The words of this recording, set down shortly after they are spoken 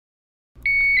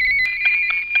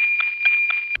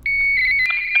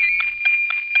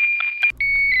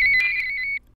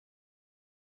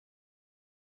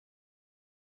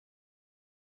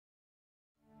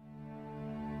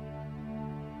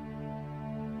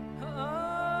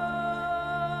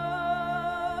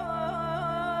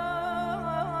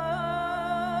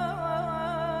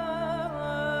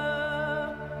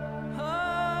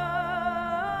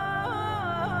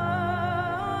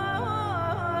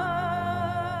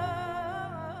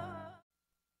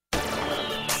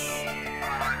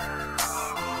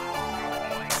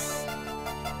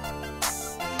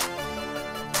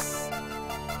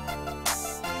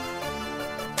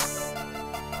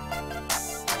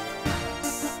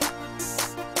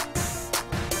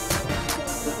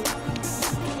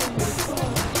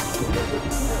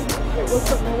What's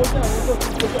up, man? What's up?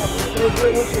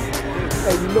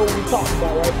 Hey, you know what we talking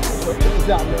about, right? So check this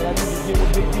out, man. I need to get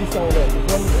with Big Beezy on that. You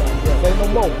feel me? Say no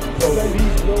more. So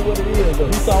Beezy know what it is.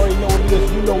 Beezy already know what it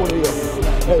is. You know what it is.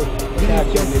 Hey, Beezy,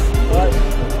 check it. All right?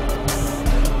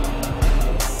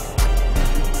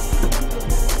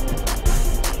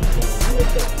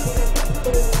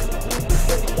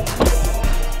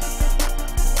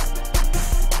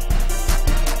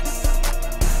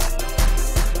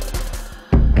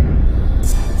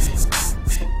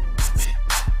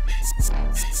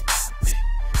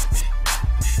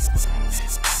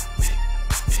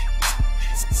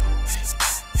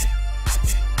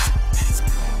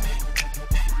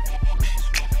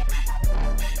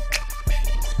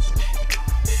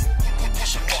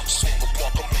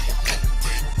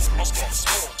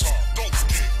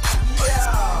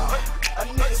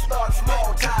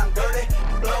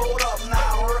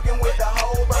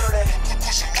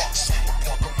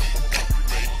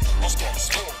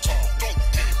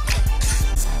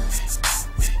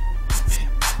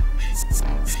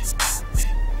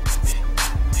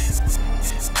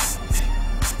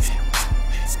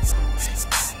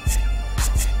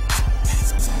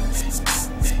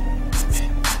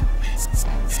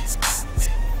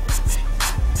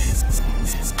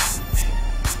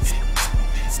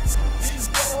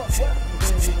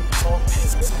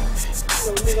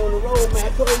 Nigga on the road, man. I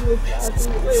told you this.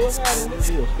 What happened?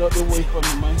 Stuck away from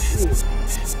me, man.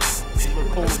 Little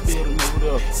cold building over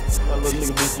there. That little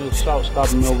nigga been just short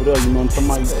stopping me over there. You know what I'm talking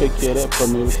about? You take care of that for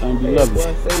me. Everything be lovely.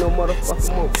 Boy, say no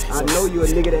motherfucking more. I know you a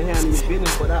nigga that handle your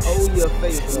business, but I owe you a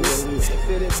favor. So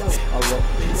sit it down. All right.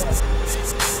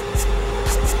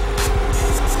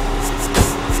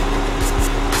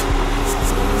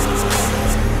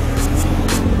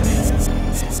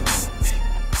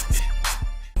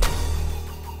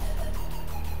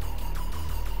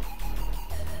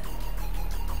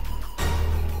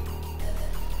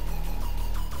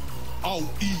 OE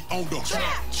on the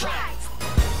track.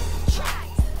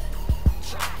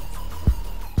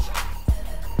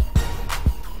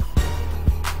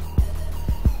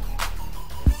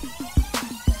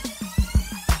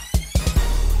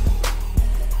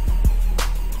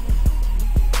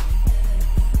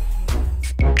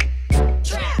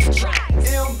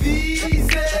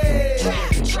 Beezy.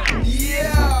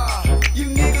 Yeah, you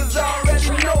niggas already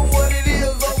know what it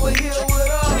is over here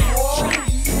with us, boy.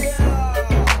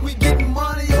 Yeah, we getting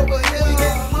money over here. We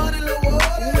getting money,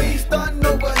 Lord. We ain't stunting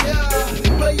over here.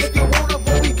 Play if you wanna,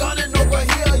 but we gunning over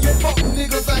here. You fuck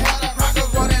niggas that had a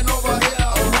crackers running over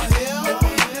here. Over here,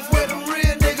 this where the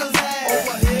real niggas at.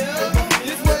 Over here,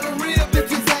 this where the real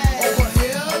bitches at. Over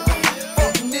here,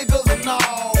 fuck niggas and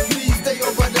all. Please stay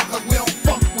over there 'cause we don't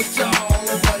fuck with y'all.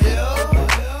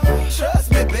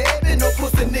 Trust me, baby, no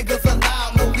pussy niggas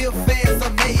allowed, no real fans or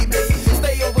maybe.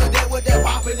 Stay over there with that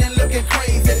poppin' and looking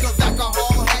crazy, 'cause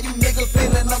alcohol had you niggas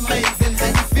feeling amazing.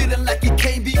 Had you feeling like you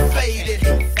can't be faded,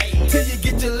 till you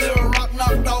get your little rock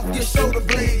knocked off your shoulder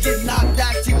blade, get knocked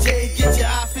out your J, get your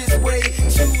outfit sprayed.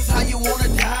 Choose how you wanna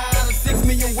die in 6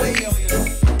 million ways.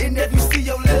 And if you see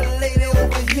your little lady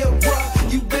over here,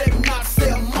 bruh, you better not say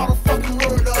a motherfucking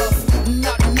word to us.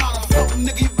 Not a fuck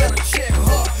nigga, you better check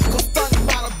her. 'Cause stunning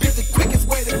about a bitch the quickest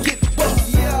way to get bust.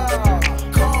 Yeah,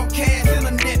 Comcast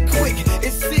internet quick.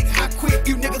 It's sick how quick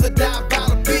you niggas will die by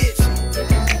the bitch.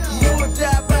 You will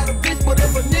die by the bitch, but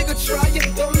if a nigga try you,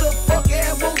 your little fuck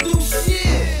ass won't do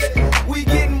shit. We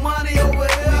getting money over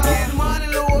here. We getting money,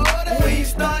 Lord. We ain't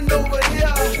stunning over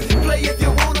here. Play if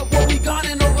you wanna, but we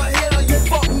gunning over here. You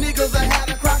fuck niggas that had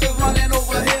the crackers running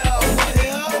over here. Over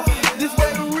here, this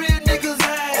where the real niggas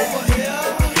at. Over here,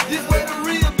 this where the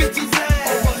real bitches at.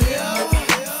 Over here,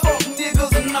 fuck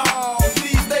niggas and all.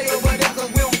 Please stay over there 'cause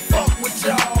we don't fuck with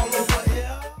y'all over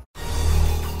here.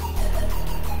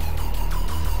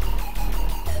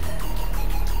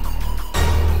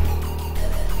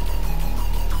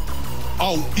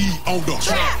 OE on the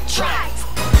track.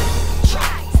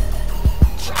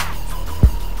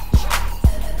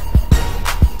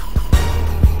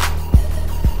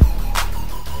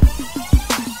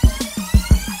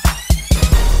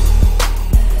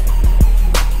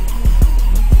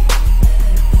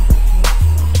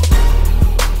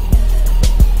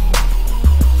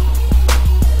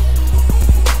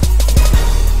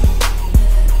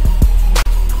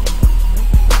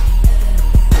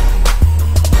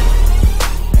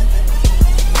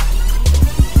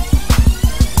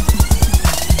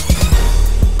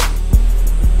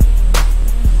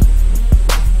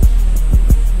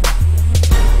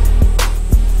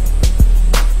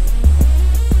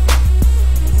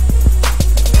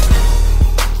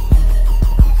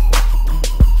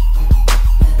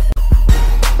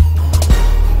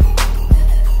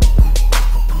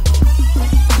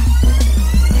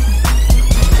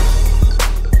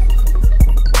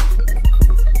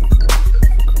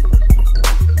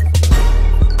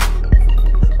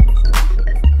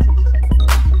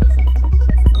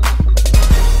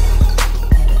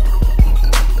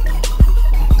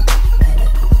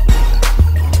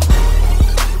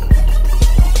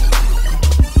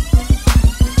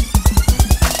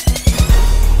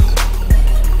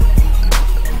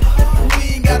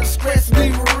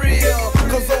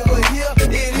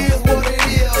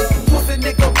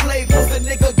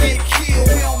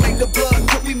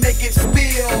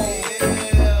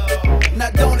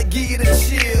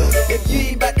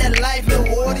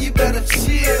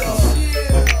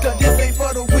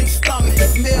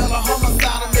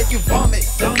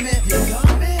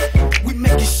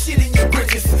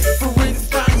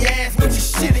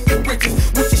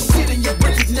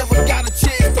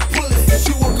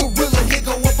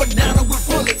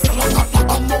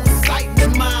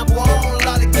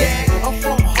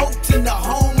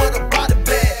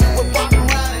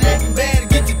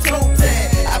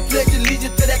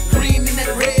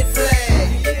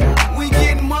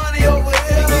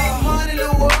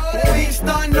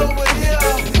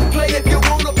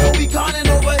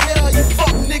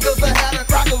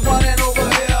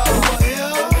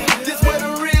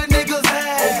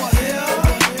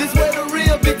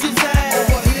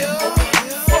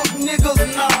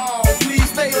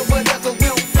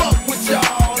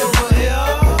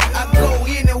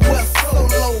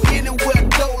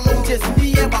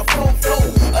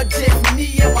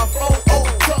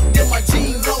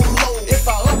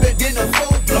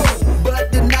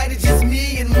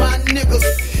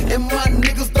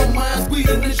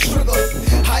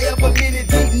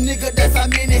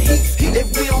 in the heat.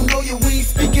 If we don't know you, we ain't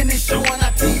speaking and showing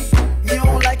our teeth. You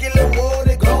don't like it, little boy,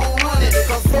 they gon' run it.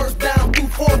 Cause first down through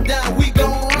fourth down, we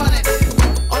gon' run it.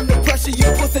 Under pressure, you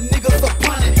pussy niggas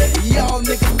upon it. Y'all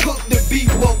niggas cook the beef,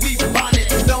 but we bond it.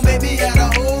 Don't make me out the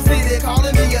whole city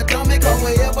calling me a dummy. Cause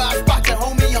wherever I spot you,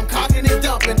 homie, I'm cocking and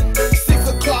dumping. 6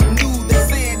 o'clock news, they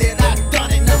saying that I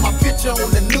done it. Now my picture on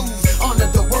the news, under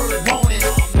the word want it.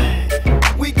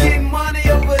 We getting money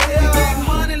over here. We getting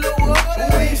money, little water.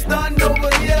 We ain't stunting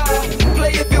over here.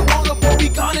 Play if you wanna, but we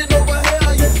gunning over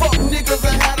here. You fuck niggas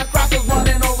and had the crackers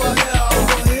running over here.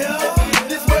 Over here,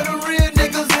 this where the real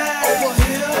niggas at. Over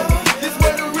here, this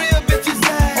where the real bitches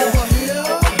at. Over here,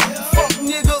 fuck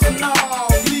niggas and all.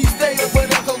 Please stay over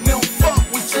there, cause we don't fuck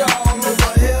with y'all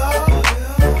over here.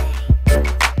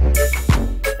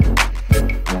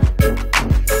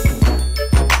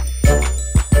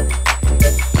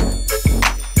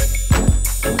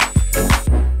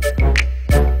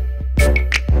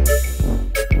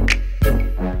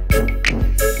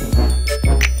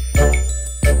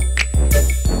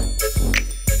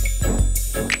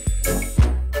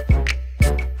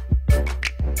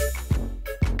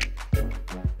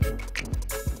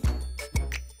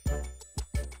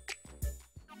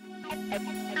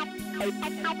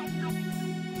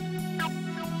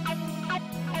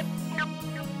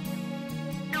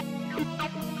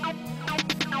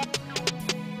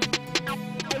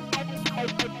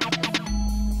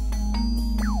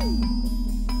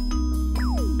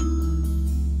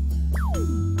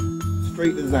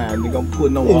 Straight design, nigga. I'm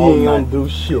putting on all You night. ain't gonna do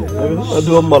shit, nigga. I'm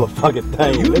do a motherfucking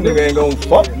thing. You nigga ain't gonna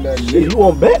fuck nothing, Shit, you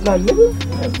won't bet nothing, nigga.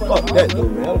 Man, fuck that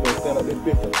dude, man. I'm gonna stand up this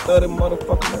bitch for 30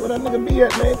 motherfuckers. Where that nigga be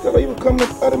at, man? Tell her he was coming in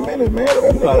 30 minutes, man.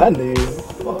 Where that All nigga? I need is,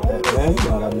 fuck that, man. You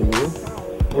know what I need is.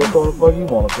 What the fuck you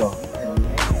wanna come?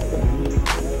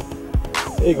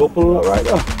 There you go, pull it up right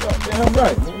now. Damn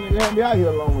right. Man, nigga had me out here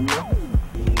alone with me.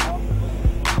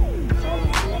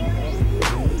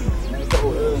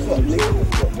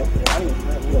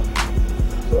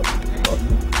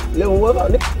 Little what up,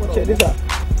 nigga? Check this out.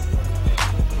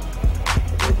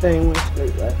 Everything went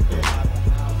straight, right?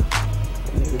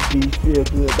 Nigga B feel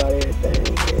good about everything.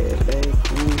 Everything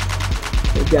cool.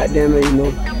 But goddamn it, you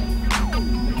know.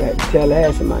 Got to tell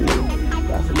ass of my nigga.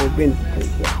 Got some more business to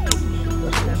take care of.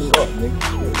 What's up, nigga?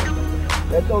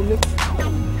 Let's go, nigga.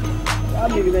 Y'all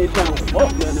niggas ain't trying to fuck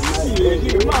nothing, man. Yeah,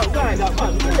 nigga, my guy got my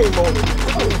name on it.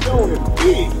 I'm showing it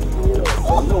big.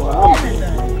 I know how I'm doing.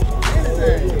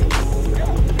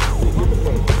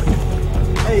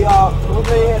 Hey, y'all, what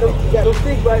they had them, got those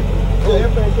sticks, right? Yeah,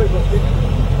 everything great, but stick.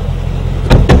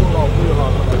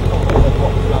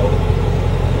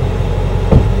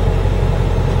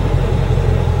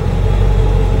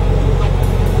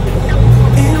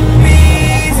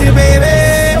 Beezy, baby.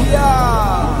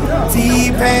 Yeah.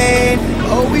 T-Pain.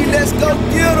 Oh, let's go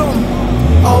get 'em.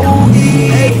 Oh,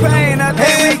 hey, Pain, I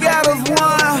think we got us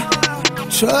one.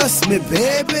 Trust me,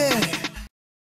 baby.